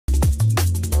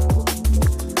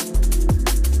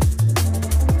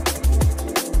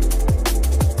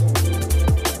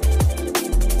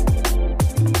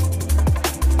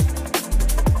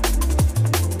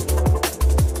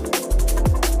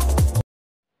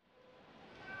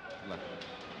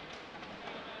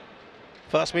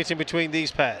First meeting between these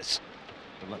pairs.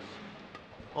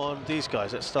 On these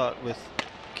guys, let's start with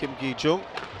Kim Gi-jung,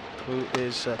 who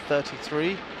is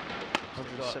 33,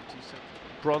 177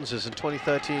 bronzes in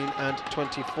 2013 and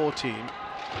 2014.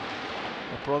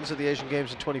 A bronze at the Asian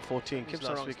Games in 2014. Kim's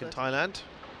last week in Thailand.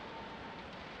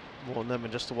 More on them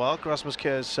in just a while. Rasmus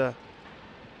Kjær's this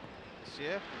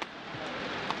year.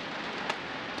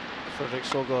 Frederick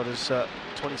Sorgaard is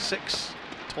 26,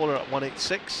 taller at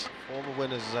 186. Former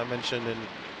winners, as I mentioned, in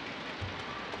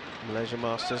Malaysia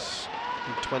Masters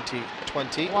in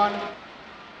 2020. They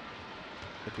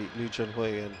beat Liu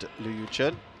Junhui and Liu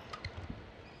Yuchen.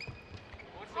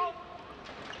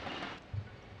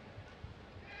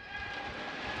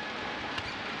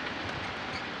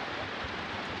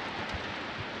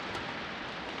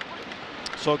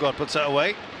 Sorgaard puts that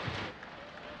away.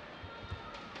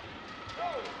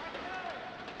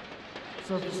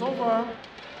 Service over.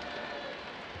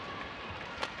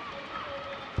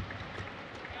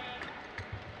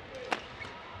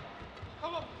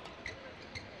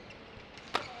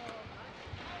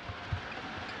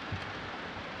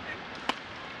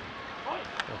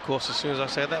 Of course, as soon as I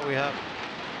say that, we have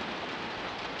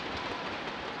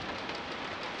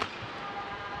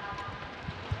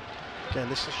again,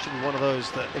 this should be one of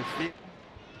those that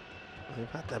they've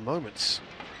had their moments.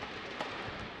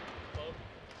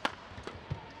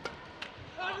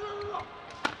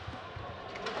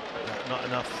 Not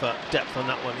enough depth on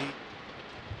that one.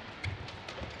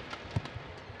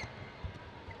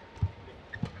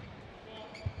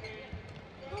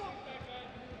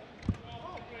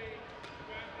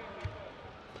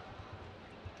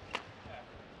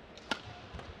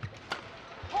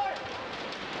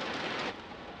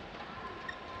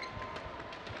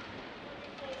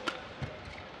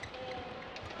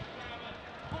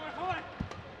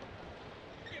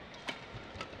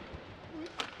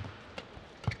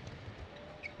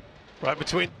 Right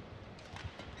between.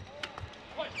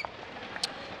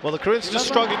 Well, the Koreans just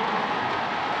struggling.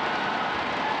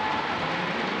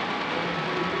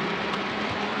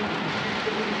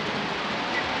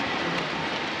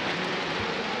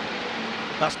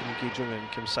 That's Kim Gi-jung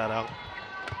and Kim Sa-dang.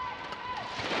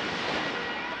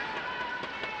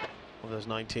 Well, there's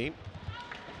 19.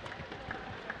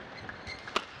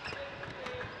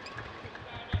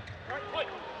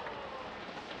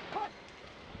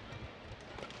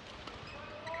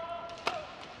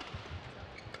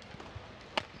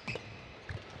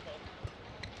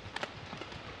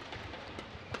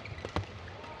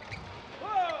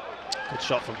 Good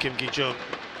shot from Kim Gi-jung.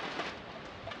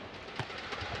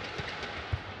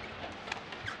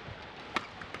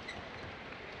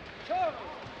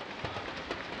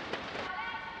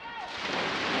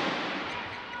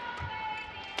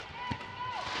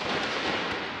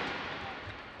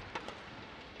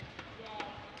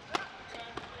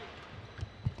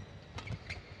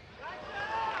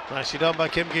 Nicely done by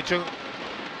Kim Gi-jung.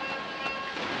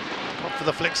 Up for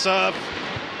the flick serve.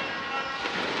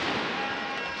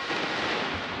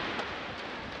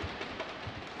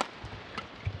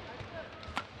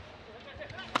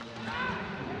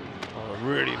 Oh,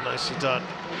 really nicely done.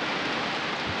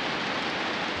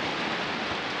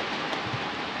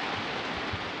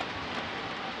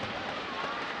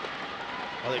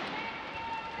 I think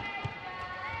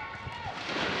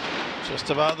just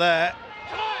about there.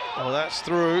 Oh, that's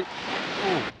through.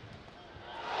 Ooh.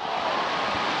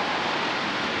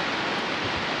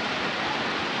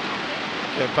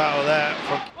 Good battle there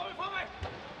from.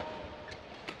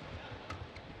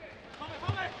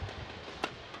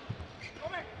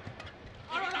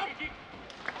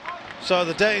 So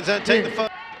the Danes then take the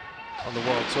first on the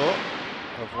World Tour.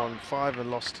 Have won 5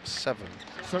 and lost 7.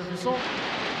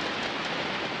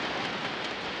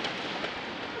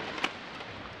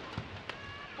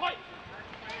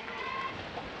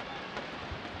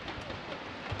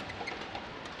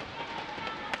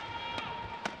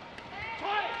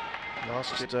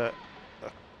 Last a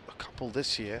couple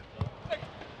this year.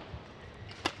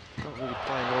 Not really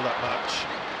playing all that much.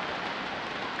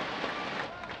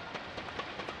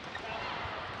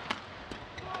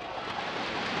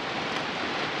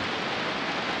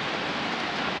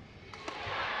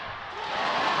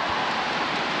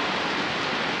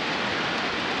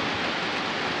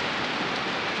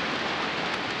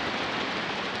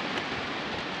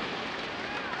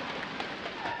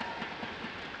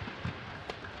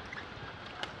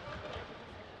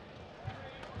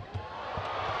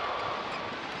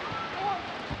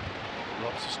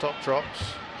 Lots of stop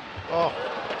drops. Oh,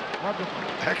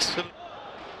 excellent.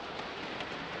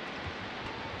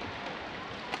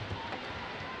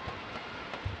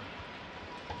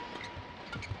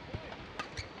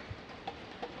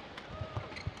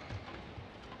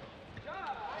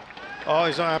 Oh,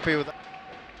 he's not happy with that.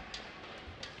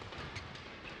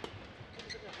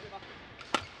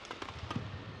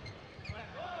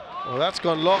 Well, that's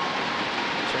gone long.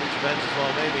 Change of ends as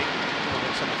well, maybe.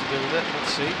 Maybe something to do with it.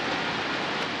 Let's see.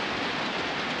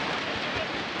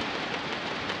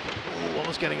 Ooh,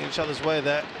 almost getting in each other's way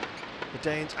there. The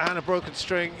Danes, and a broken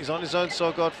string. He's on his own,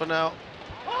 so God, for now.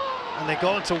 And they're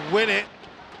going to win it.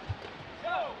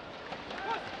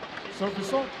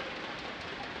 Service.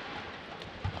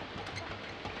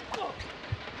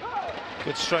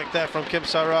 Good strike there from Kim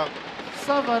Sarang.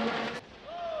 7.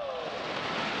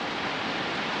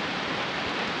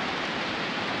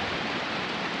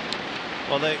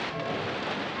 Well, they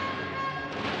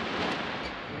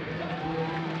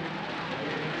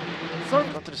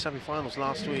got to the semi-finals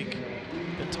last week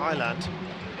in Thailand.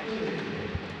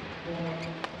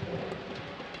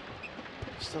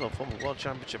 Still a former World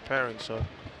Championship pairing, so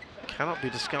cannot be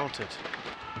discounted.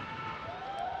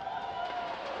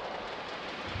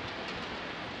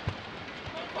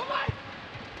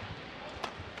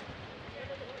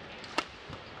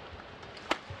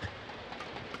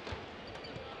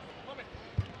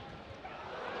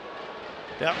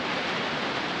 Yep.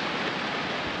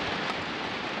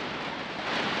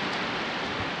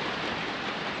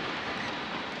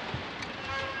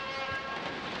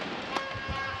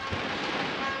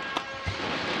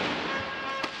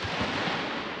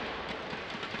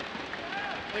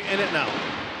 In it now.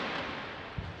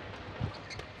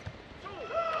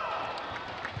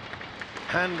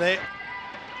 And they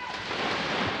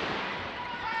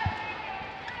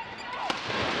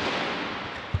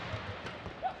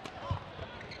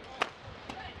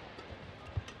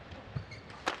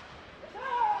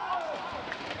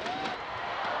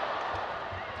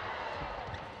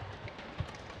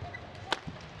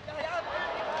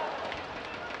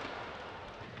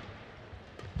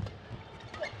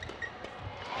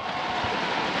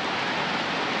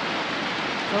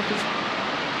Service.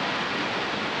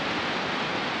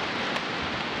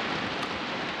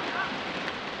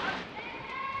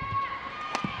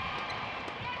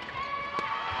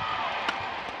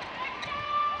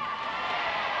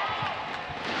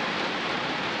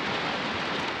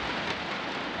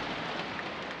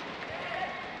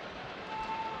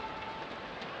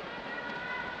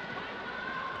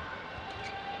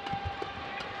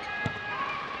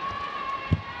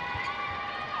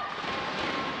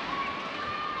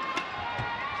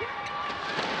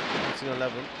 in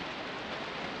 11.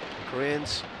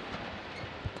 Koreans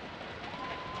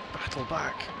battle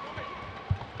back.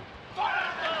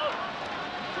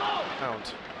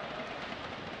 Out.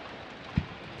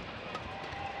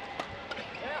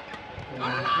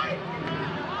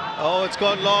 Oh, it's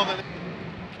gone long,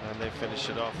 and they finish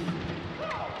it off.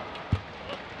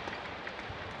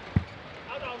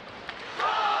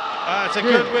 It's a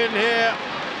good win here.